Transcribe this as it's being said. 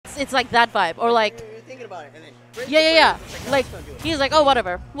it's like that vibe, or like. You're thinking about it, and then Yeah. Like "I'm just gonna do it." he's like, oh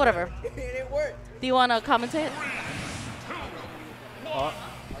whatever. And it worked. Do you want to commentate?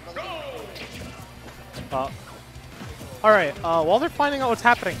 All right. While they're finding out what's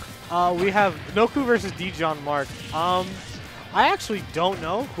happening, we have Noku versus Djohnmark. I actually don't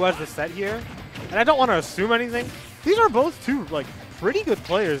know who has the set here, and I don't want to assume anything. These are both two like pretty good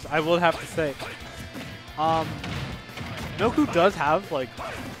players, I will have to say. Noku does have like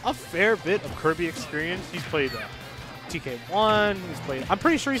a fair bit of Kirby experience. He's played TK1. He's played. I'm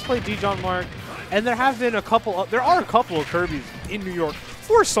pretty sure he's played Djohnmark, and there have been a couple. There are a couple of Kirbys in New York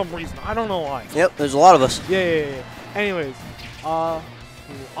for some reason. I don't know why. Yep, there's a lot of us. Yeah. Anyways, off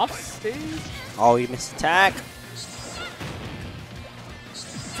stage. Oh, you missed attack.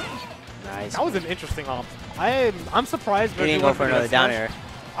 Nice. That was an interesting off. I'm surprised. He didn't go for another down air.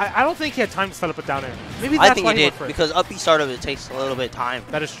 I don't think he had time to set up a down air. Maybe that's I think why he did, went for it. because up B startup, it takes a little bit of time.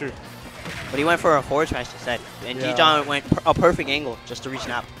 That is true. But he went for a forward smash instead. And Yeah. Djohn went a perfect angle just to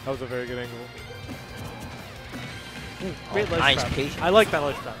resnap. That was a very good angle. Ooh, great ledge nice, trap. patient. I like that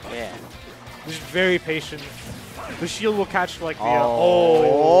ledge trap. Yeah. Just very patient. The shield will catch like the.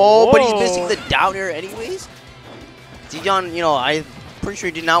 But he's whoa. missing the down air anyways. Djohn, you know, I'm pretty sure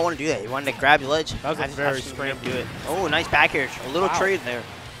he did not want to do that. He wanted to grab the ledge. That was a very scramble. Do it. Oh, nice back air. A little trade there.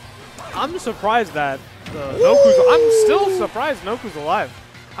 I'm surprised that Noku's. I'm still surprised Noku's alive.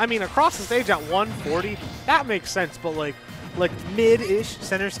 I mean, across the stage at 140, that makes sense. But like mid-ish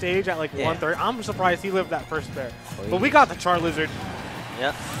center stage at like 130, I'm surprised he lived that first bear. But we got the Char Lizard.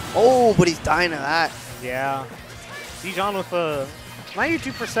 Yeah. Oh, but he's dying to that. Yeah. Djohn with a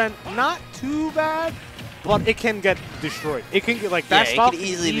 92%, not too bad, but it can get destroyed. It can get like that stuff. It can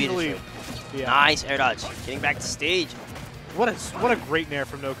easily be destroyed. Yeah. Nice air dodge. Getting back to stage. What a great nair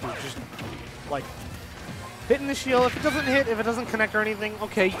from Noku. Just like hitting the shield. If it doesn't hit, if it doesn't connect or anything,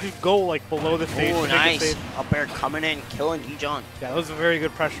 okay, you just go like below the stage. Oh, to make it nice. safe. Up air coming in, killing Djohn. Yeah, that was a very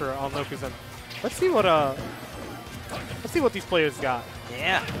good pressure on Noku's end. Let's see what these players got.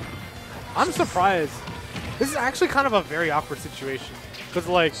 Yeah. I'm surprised. This is actually kind of a very awkward situation. Because,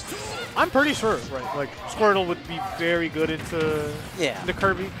 like, I'm pretty sure, right, like, Squirtle would be very good into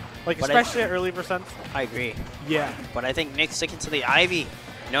Kirby. Like, But especially at early percents. I agree. Yeah. But I think Nick's sticking to the Ivy,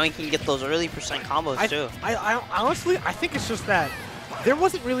 knowing he can get those early percent combos, too. I honestly, I think it's just that there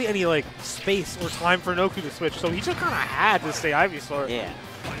wasn't really any, like, space or time for Noku to switch. So he just kind of had to stay Ivy Sword. Yeah.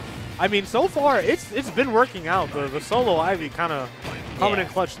 I mean, so far, it's been working out. The solo Ivy kind of coming in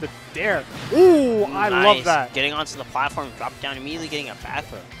clutch. The dare. Ooh, I love that. Getting onto the platform, drop down immediately, getting a back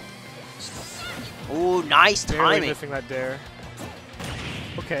throw. Ooh, nice Barely timing. missing that dare.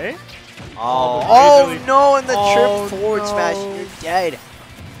 Okay. Oh no, and the trip forward smash. You're dead.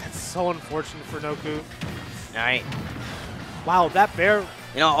 That's so unfortunate for Noku. All right. Wow, that bear.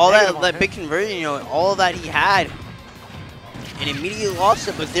 You know, all that big conversion, you know, all that he had. And immediately lost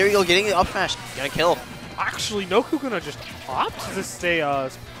it, but there you go, getting the up smash. Gonna kill. Actually, Noku gonna just opt to stay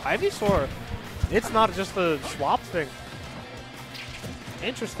Ivysaur. It's not just a swap thing.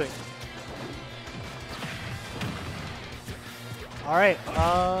 Interesting. All right.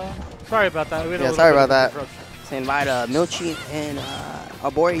 Sorry about that. We had a sorry little about bit of that. Saying bye to Milchi and our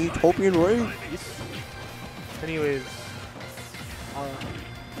boy Utopian Ray. Anyways,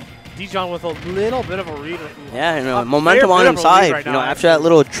 Djohn with a little bit of a read. Yeah, you know, momentum on his side. Right you know, now, after that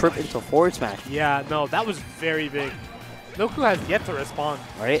little trip into forward smash. Yeah, no, that was very big. Noku has yet to respond.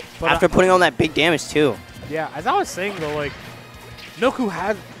 Right? But after putting on that big damage too. Yeah, as I was saying though, like Noku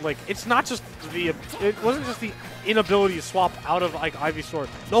had like it's not just it wasn't just the inability to swap out of like Ivysaur.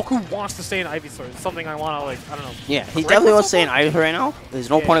 Noku wants to stay in Ivysaur. It's something I want to like I don't know. Yeah, he definitely wants to stay in Ivysaur right now. There's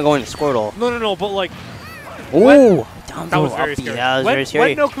no point in going to Squirtle. No, but like ooh, that was very scary. Yeah, that was very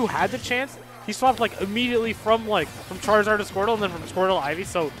scary. When Noku had the chance, he swapped like immediately from Charizard to Squirtle and then from Squirtle to Ivy.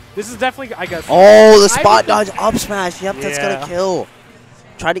 So this is definitely I guess. Oh, the spot dodge up smash. Yep, that's gonna kill.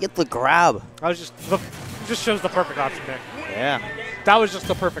 Try to get the grab. I was just shows the perfect option there. Yeah. That was just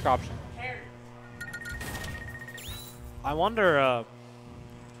the perfect option. I wonder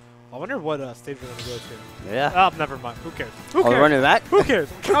what stage we're gonna go to. Yeah. Oh, never mind. Who cares? Who cares? Running back? Who cares?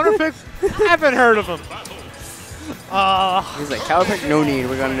 Counter pick? I haven't heard of him. He's like, counter pick, no need.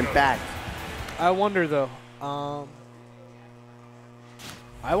 We're going to back. I wonder though. I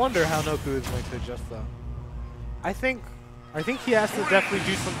wonder how Noku is going to adjust though. I think he has to definitely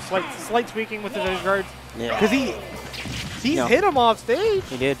do some slight tweaking with his edge guards. Yeah. Because he hit him off stage.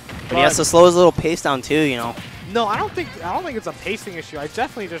 He did. But he has to slow his little pace down too, you know. No, I don't think it's a pacing issue. I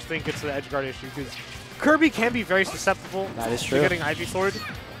definitely just think it's the edge guard issue because Kirby can be very susceptible to getting Ivy Sword.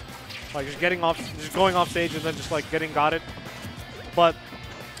 Like just going off stage and then just like getting got it. But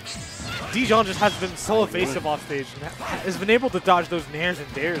Djohn just has been so evasive off stage and has been able to dodge those nairs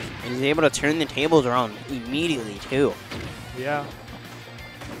and dares. And he's able to turn the tables around immediately, too. Yeah.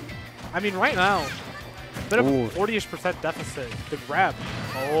 I mean, right now, bit of a 40-ish% deficit. The grab.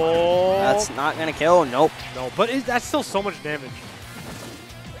 Oh. That's not going to kill. Nope. No, but that's still so much damage.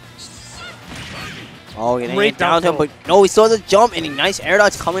 Oh, getting Great it down to him, down but no, he saw the jump and a nice air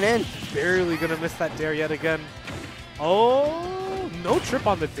dodge coming in. Barely going to miss that dare yet again. Oh, no trip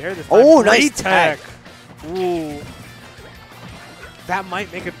on the dare this time. Oh, Great nice tech. Ooh. That might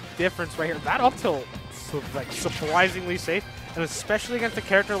make a difference right here. That up tilt, like, surprisingly safe. And especially against a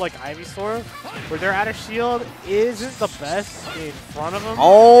character like Ivysaur, where their outer shield isn't the best in front of him.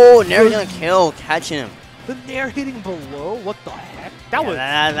 Oh, Nair's gonna kill, catching him. The Nair hitting below? What the heck? That was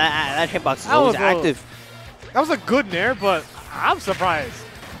that hitbox is always active. That was a good Nair, but I'm surprised.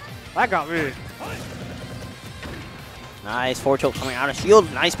 That got me. Nice forward tilt coming out of shield.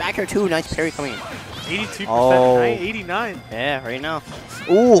 Nice back here too. Nice parry coming in. 82%, 89. Yeah, right now.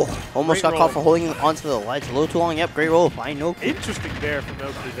 Ooh, almost Great got roll. caught for holding onto the ledge a little too long. Yep, great roll by Noku. Interesting dare from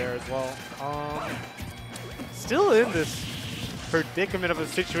Noku there as well. Still in this predicament of a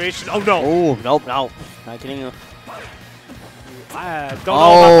situation. Oh no! Oh, nope, no. Not getting you. I don't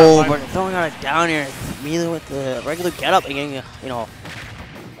know about that. But throwing out a down here immediately with the regular get up and getting, you know,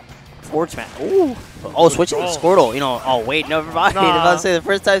 forward smash. Ooh. Oh, switching to Squirtle. You know, oh, wait, never mind. I was about to say the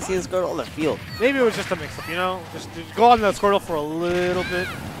first time seeing Squirtle on the field. Maybe it was just a mix up, you know? Just go on the Squirtle for a little bit.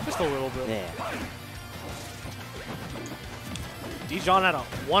 Just a little bit. Yeah. Djohn at a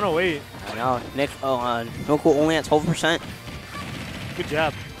 108. I know. Noku only at 12%. Good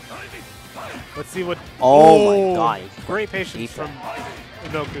job. Let's see what. Oh my god. Great patience from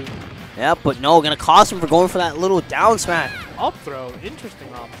Noku. Yeah, but no, gonna cost him for going for that little down smash. Up throw.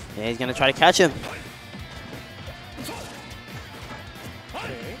 Interesting up. Yeah, he's gonna try to catch him.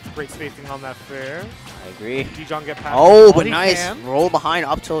 Okay. Great spacing on that fair. I agree. Djohn get past. Oh, but nice. Roll behind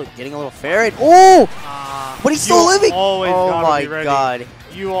up till getting a little fair. Oh! But he's still living. Oh my god.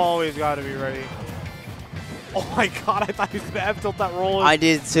 You always gotta be ready. Oh my god, I thought he was gonna F tilt that roll. I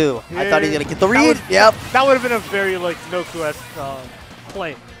did too. Yeah. I thought he was gonna get the read. Yep. That would have been a very like Noku-esque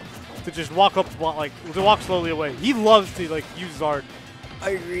play. To just walk up, like to walk slowly away. He loves to like use Zard.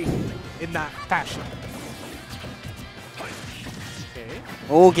 I agree. In that fashion. Okay.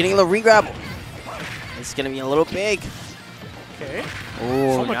 Oh, getting a little regrab. It's gonna be a little big. Okay.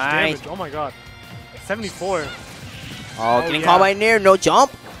 Oh, so much nice. damage. Oh my god. 74. Oh, getting caught by Nair. No jump.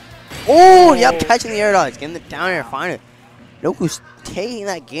 Oh, yep, catching the air dodge. Getting the down air. Find it. Noku's taking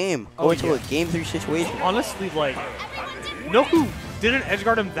that game. Going to a game 3 situation. Honestly, like, Noku didn't edge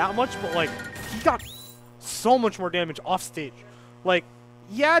guard him that much, but like, he got so much more damage off stage. Like,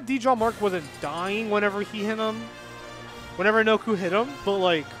 yeah, Djohnmark wasn't dying whenever he hit him. Whenever Noku hit him, but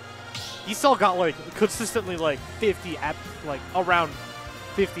like, he still got like consistently like 50 at like around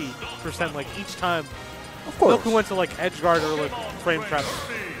 50% like each time. Of course. Noku went to like edge guard or like frame trap.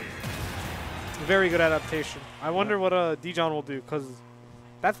 Very good adaptation. I wonder what Djohn will do, because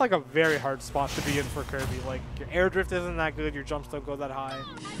that's like a very hard spot to be in for Kirby. Like, your air drift isn't that good, your jumps don't go that high.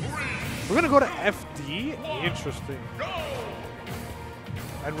 We're gonna go to FD. Interesting.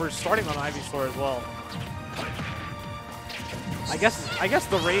 And we're starting on Ivysaur as well. I guess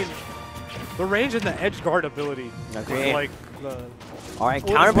the range and the edge guard ability. Okay. Like the. All right,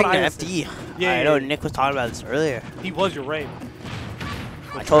 counterpicking the FD. Yeah, I know Nick was talking about this earlier. He was your range.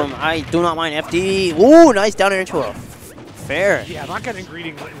 I told him I do not mind FD. Ooh, nice down air into a fair. Yeah, I'm not getting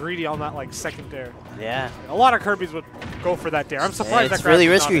greedy on that like second dare. Yeah. A lot of Kirby's would go for that dare. I'm surprised it's that really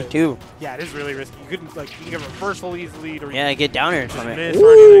risky too. Yeah, it is really risky. You couldn't like you can get reversal easily or yeah, get down air from it.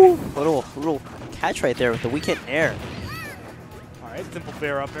 Ooh, little catch right there with the weekend air. All right, simple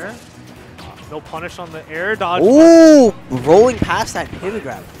fair up there. No punish on the air dodge. Ooh, rolling past that pivot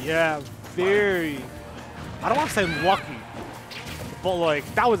grab. Yeah, very. I don't want to say lucky, but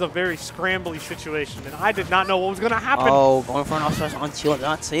like that was a very scrambly situation, and I did not know what was gonna happen. Oh, going for an off smash on shield,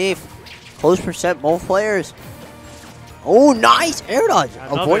 not safe. Close percent, both players. Oh, nice air dodge,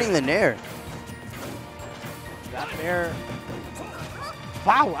 avoiding the nair. That nair.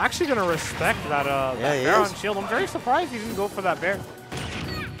 Wow, actually gonna respect that that bear on shield. I'm very surprised he didn't go for that bear.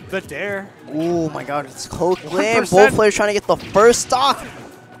 The dare. Oh my god, it's close game. Both players trying to get the first stock.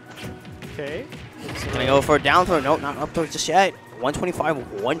 Okay. Gonna go for a down throw. Nope, not up throw just yet.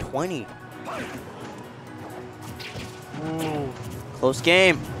 125, 120. Ooh. Close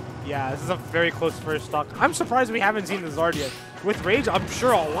game. Yeah, this is a very close first stock. I'm surprised we haven't seen the Zard yet. With Rage, I'm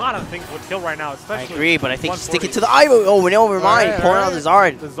sure a lot of things would kill right now, especially. I agree, but I think stick it to the Ivo. Oh, never mind. Pulling out the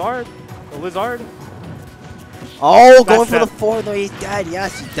Zard. The Zard. The Lizard. Oh, going for the 4 though. He's dead.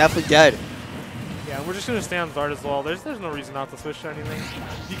 Yes, he's definitely dead. Yeah, we're just gonna stay on Zard as well. There's no reason not to switch to anything.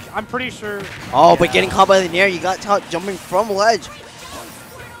 I'm pretty sure. Oh, but getting caught by the Nair, you got caught jumping from ledge.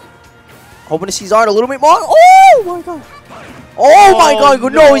 Hoping to see Zard a little bit more. Oh my god. Oh my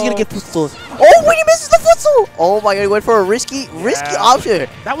god. No, he's gonna get footstools. Oh, wait, he misses the footstool. Oh my god, he went for a risky option.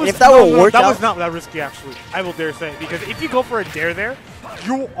 That was, and if that would work out. That was not that risky, actually. I will dare say, because if you go for a dare there,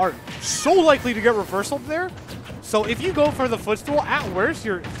 you are so likely to get reversal there. So if you go for the footstool, at worst,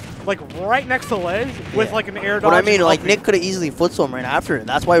 you're like right next to ledge with like an air dodge. But I mean, like Nick could have easily footstool him right after it.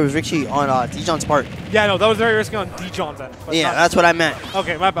 That's why it was risky on Djohn's part. Yeah, no, that was very risky on Djohn's end. Yeah, that's what I meant.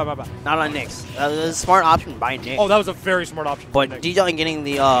 Okay, my bad, my bad. Not on Nick's. That was a smart option by Nick. Oh, that was a very smart option. But Djohn getting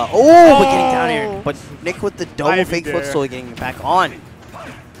the but getting down here. But Nick with the double fake footstool getting it back on.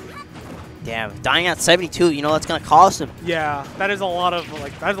 Damn, dying at 72, you know that's gonna cost him. Yeah, that is a lot of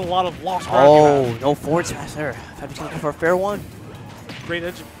lost ground. Oh, no forward smash there. Freddy's gonna go for a fair one. Great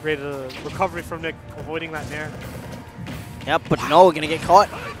edge, great recovery from Nick, avoiding that nair. Yep, but no, we're gonna get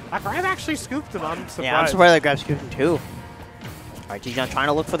caught. That grab actually scooped him. I'm surprised. Yeah, I'm surprised that grab scooped him too. All right, Djohn trying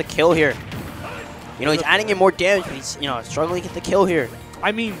to look for the kill here. You know, he's adding in more damage, but he's struggling to get the kill here.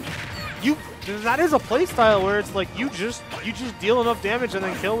 I mean, that is a playstyle where it's like you just deal enough damage and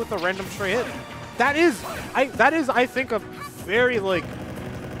then kill with a random stray hit. That is I think a very like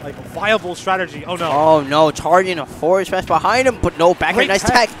viable strategy. Oh no. Oh no, charging a forward smash behind him, but no, back, nice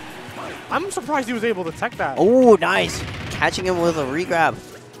tech. I'm surprised he was able to tech that. Oh, nice. Catching him with a regrab.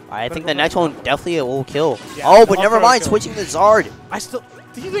 I think the next one definitely will kill. Yeah, oh, but never mind, switching to Zard.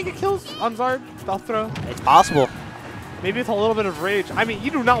 Do you think it kills on Zard? Stealth throw? It's possible. Maybe it's a little bit of rage. I mean,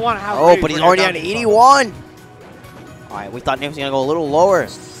 you do not want to have rage. Oh, but he's already at 81. All right, we thought Nick was going to go a little lower.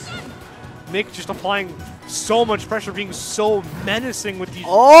 Nick just applying so much pressure, being so menacing with these.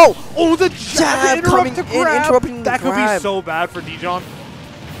 Oh, the jab coming in, interrupting the grab. That could be so bad for Djohn.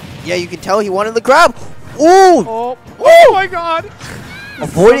 Yeah, you can tell he wanted the grab. Ooh. Oh my god.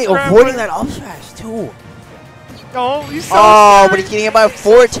 Avoiding that up smash, too. Oh, he's so but he's getting hit by a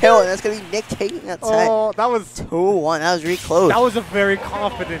forward tail, and that's going to be Nick taking that set. Oh, that was 2-1. That was really close. That was a very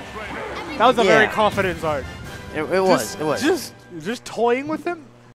confident. That was a very confident Zard. It was. Just toying with him.